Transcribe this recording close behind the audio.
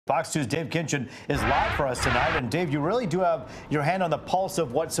Fox 2's Dave Kinchin is live for us tonight. And Dave, you really do have your hand on the pulse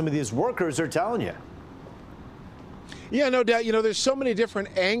of what some of these workers are telling you. Yeah, no doubt. You know, there's so many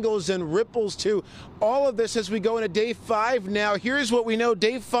different angles and ripples to all of this as we go into day 5 now. Here's what we know.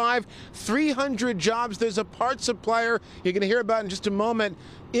 Day 5, 300 jobs. There's a parts supplier you're going to hear about in just a moment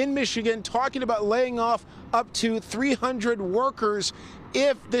in Michigan talking about laying off up to 300 workers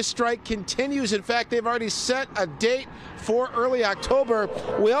if this strike continues. In fact, they've already set a date for early October.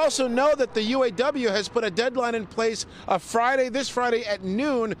 We also know that the UAW has put a deadline in place of this Friday at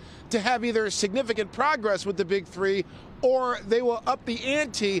noon to have either significant progress with the Big Three or they will up the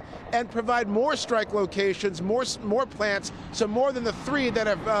ante and provide more strike locations, more plants, so more than the 3 that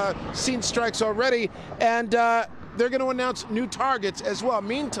have seen strikes already. And they're going to announce new targets as well.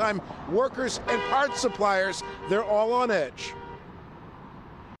 Meantime, workers and parts suppliers, they're all on edge.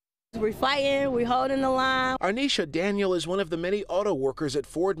 We're fighting, we're holding the line. Arnisha Daniel is one of the many auto workers at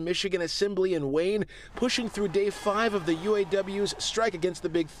Ford Michigan Assembly in Wayne, pushing through day 5 of the UAW's strike against the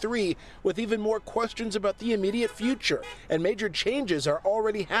Big Three, with even more questions about the immediate future. And major changes are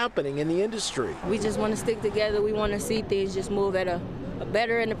already happening in the industry. We just want to stick together. We want to see things just move at a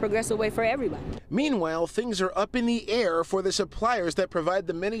better and a progressive way for everybody. Meanwhile, things are up in the air for the suppliers that provide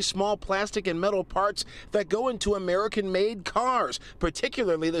the many small plastic and metal parts that go into American-made cars,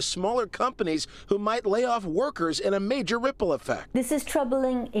 particularly the smaller companies who might lay off workers in a major ripple effect. This is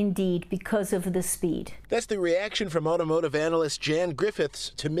troubling indeed because of the speed. That's the reaction from automotive analyst Jan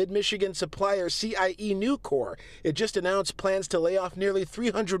Griffiths to Mid-Michigan supplier CIE Nucor. It just announced plans to lay off nearly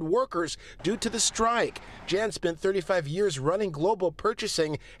 300 workers due to the strike. Jan spent 35 years running global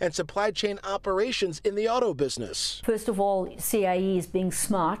purchasing and supply chain operations in the auto business. First of all, CIE is being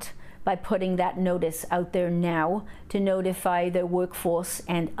smart by putting that notice out there now to notify their workforce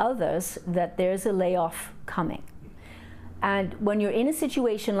and others that there's a layoff coming. And when you're in a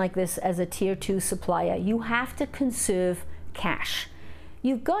situation like this as a Tier 2 supplier, you have to conserve cash.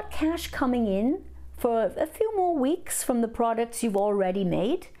 You've got cash coming in for a few more weeks from the products you've already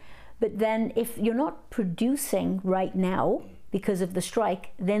made, but then if you're not producing right now because of the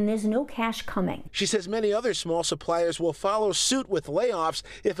strike, then there's no cash coming. She says many other small suppliers will follow suit with layoffs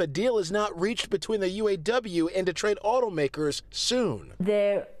if a deal is not reached between the UAW and Detroit automakers soon.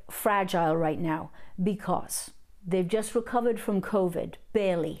 They're fragile right now because they've just recovered from COVID,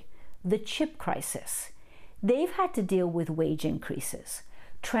 barely, the chip crisis. They've had to deal with wage increases,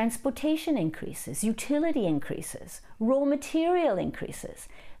 transportation increases, utility increases, raw material increases,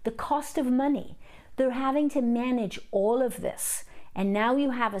 the cost of money. They're having to manage all of this. And now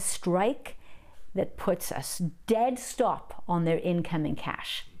you have a strike that puts a dead stop on their incoming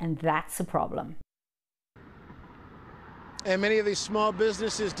cash. And that's a problem. And many of these small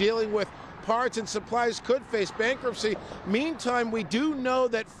businesses dealing with parts and supplies could face bankruptcy. Meantime, we do know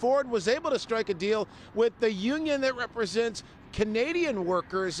that Ford was able to strike a deal with the union that represents Canadian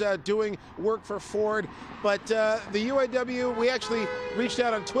workers doing work for Ford. But the UAW, we actually reached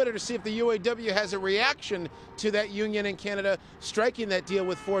out on Twitter to see if the UAW has a reaction to that union in Canada striking that deal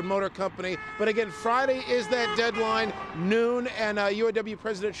with Ford Motor Company. But again, Friday is that deadline, noon, and UAW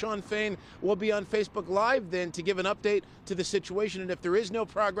President Shawn Fain will be on Facebook Live then to give an update to the situation. And if there is no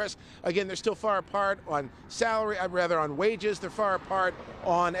progress, again, they're still far apart on salary, rather on wages. They're far apart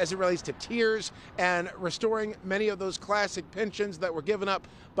on as it relates to tiers and restoring many of those classic pensions that were given up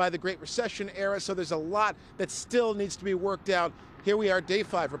by the Great Recession era. So there's a lot that still needs to be worked out. Here we are, day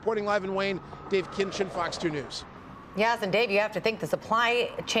 5. Reporting live in Wayne, Dave Kinchin, Fox 2 News. Yes, and Dave, you have to think the supply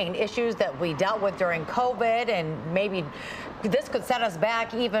chain issues that we dealt with during COVID, and maybe this could set us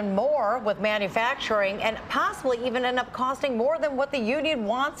back even more with manufacturing and possibly even end up costing more than what the union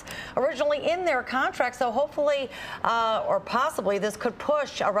wants originally in their contract. So hopefully, or possibly, this could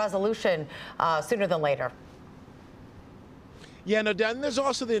push a resolution sooner than later. Yeah, no doubt. And there's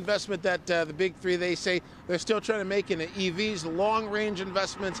also the investment that the Big Three, they say they're still trying to make in the EVs, long-range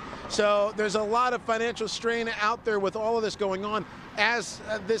investments. So there's a lot of financial strain out there with all of this going on as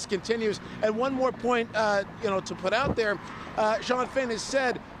this continues. And one more point, to put out there, Shawn Fain has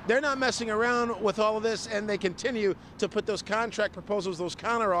said they're not messing around with all of this, and they continue to put those contract proposals, those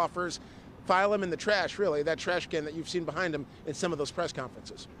counteroffers, file them in the trash, really, that trash can that you've seen behind them in some of those press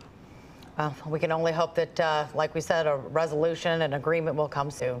conferences. We can only hope that, like we said, a resolution, an agreement will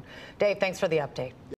come soon. Dave, thanks for the update.